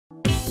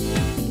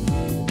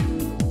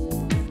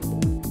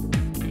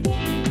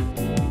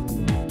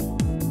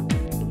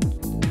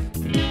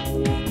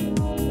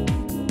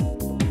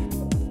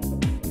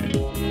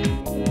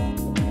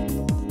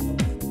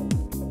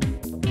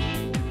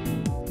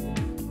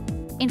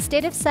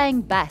Instead of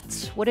saying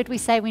but, what did we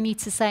say we need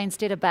to say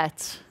instead of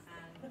but?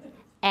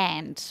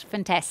 And.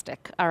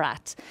 Fantastic. All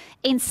right.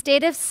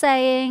 Instead of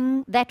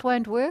saying that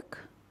won't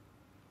work,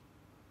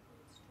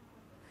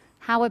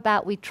 how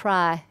about we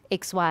try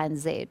X, Y, and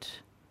Z?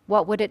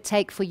 What would it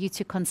take for you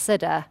to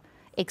consider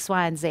X,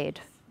 Y, and Z?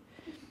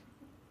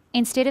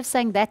 Instead of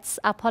saying that's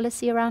our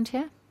policy around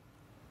here,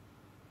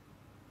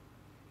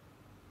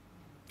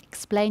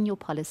 explain your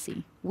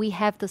policy. We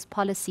have this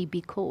policy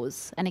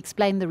because, and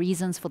explain the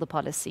reasons for the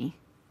policy.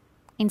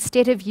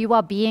 Instead of you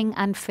are being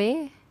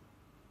unfair,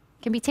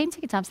 can be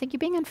tempting at times, think you're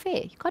being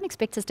unfair. You can't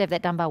expect us to have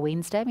that done by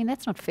Wednesday. I mean,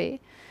 that's not fair.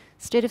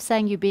 Instead of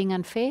saying you're being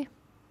unfair,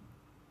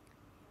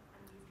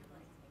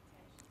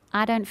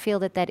 I don't feel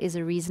that that is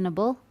a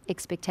reasonable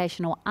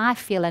expectation, or I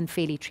feel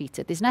unfairly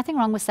treated. There's nothing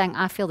wrong with saying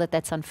I feel that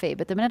that's unfair,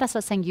 but the minute I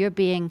start saying you're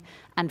being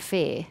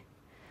unfair,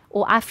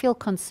 or I feel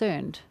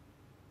concerned,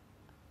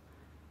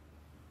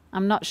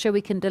 I'm not sure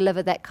we can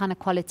deliver that kind of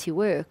quality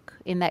work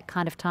in that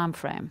kind of time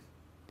frame.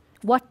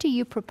 What do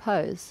you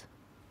propose?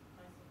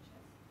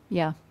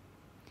 Yeah.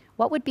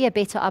 What would be a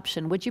better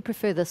option? Would you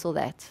prefer this or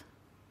that?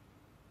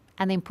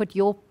 And then put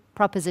your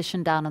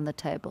proposition down on the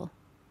table.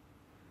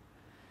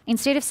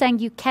 Instead of saying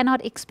you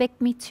cannot expect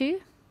me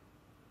to,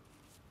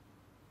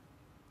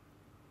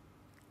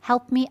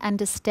 help me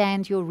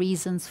understand your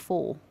reasons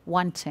for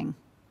wanting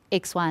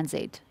X, Y, and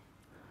Z.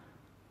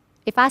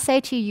 If I say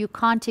to you, you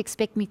can't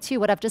expect me to,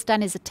 what I've just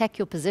done is attack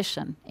your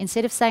position.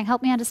 Instead of saying,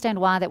 help me understand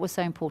why that was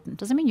so important.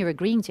 Doesn't mean you're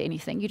agreeing to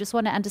anything. You just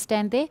want to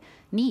understand their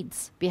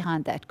needs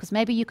behind that, because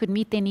maybe you could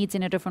meet their needs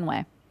in a different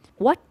way.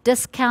 What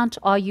discount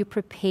are you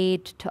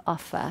prepared to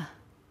offer?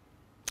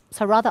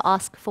 So rather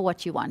ask for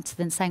what you want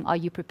than saying, are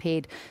you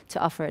prepared to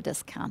offer a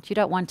discount? You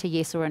don't want a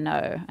yes or a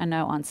no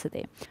answer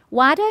there.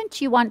 Why don't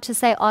you want to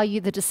say, are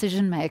you the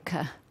decision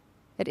maker?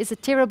 It is a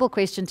terrible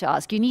question to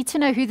ask. You need to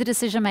know who the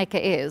decision maker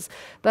is.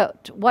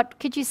 But what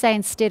could you say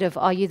instead of,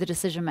 are you the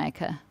decision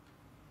maker?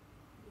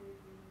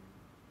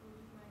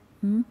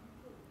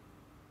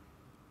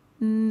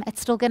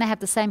 It's still going to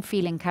have the same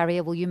feeling,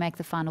 Carrier. Will you make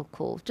the final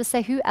call? Just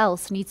say, who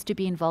else needs to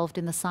be involved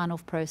in the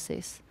sign-off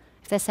process?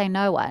 If they say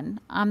no one,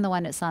 I'm the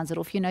one that signs it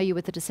off. You know you're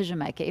with the decision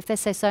maker. If they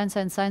say so-and-so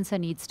and so-and-so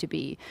needs to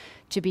be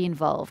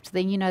involved,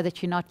 then you know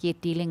that you're not yet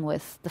dealing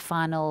with the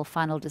final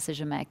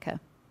decision maker.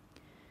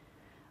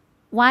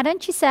 Why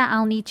don't you say,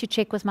 I'll need to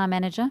check with my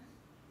manager?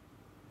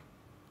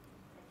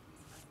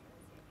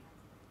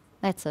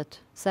 That's it.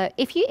 So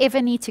if you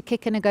ever need to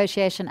kick a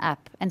negotiation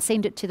up and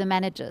send it to the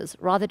managers,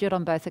 rather do it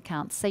on both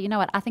accounts. Say, you know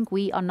what, I think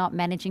we are not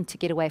managing to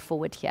get a way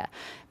forward here.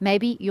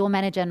 Maybe your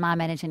manager and my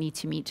manager need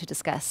to meet to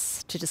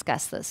discuss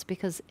this.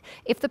 Because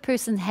if the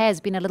person has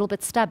been a little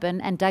bit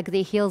stubborn and dug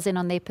their heels in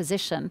on their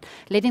position,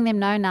 letting them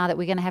know now that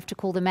we're going to have to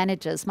call the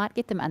managers might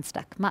get them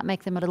unstuck, might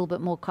make them a little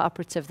bit more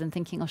cooperative than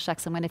thinking, oh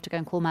shucks, I'm going to have to go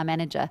and call my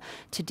manager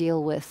to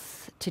deal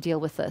with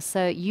this.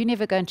 So you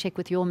never go and check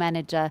with your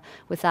manager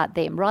without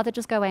them. Rather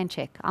just go away and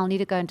check. I'll need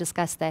to go and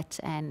discuss that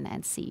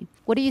and see.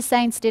 What do you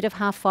say instead of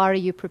how far are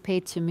you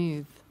prepared to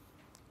move?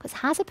 Because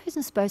how's a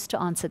person supposed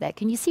to answer that?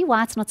 Can you see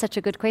why it's not such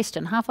a good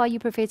question? How far are you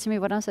prepared to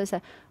move? What I'm supposed to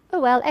say,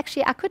 oh, well,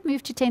 actually, I could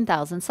move to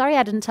 10,000. Sorry,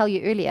 I didn't tell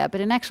you earlier, but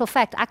in actual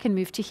fact, I can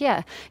move to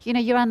here. You know,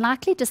 you're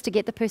unlikely just to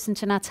get the person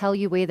to not tell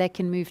you where they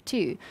can move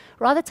to.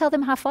 Rather tell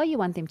them how far you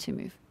want them to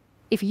move.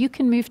 If you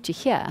can move to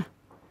here,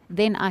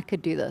 then I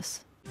could do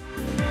this.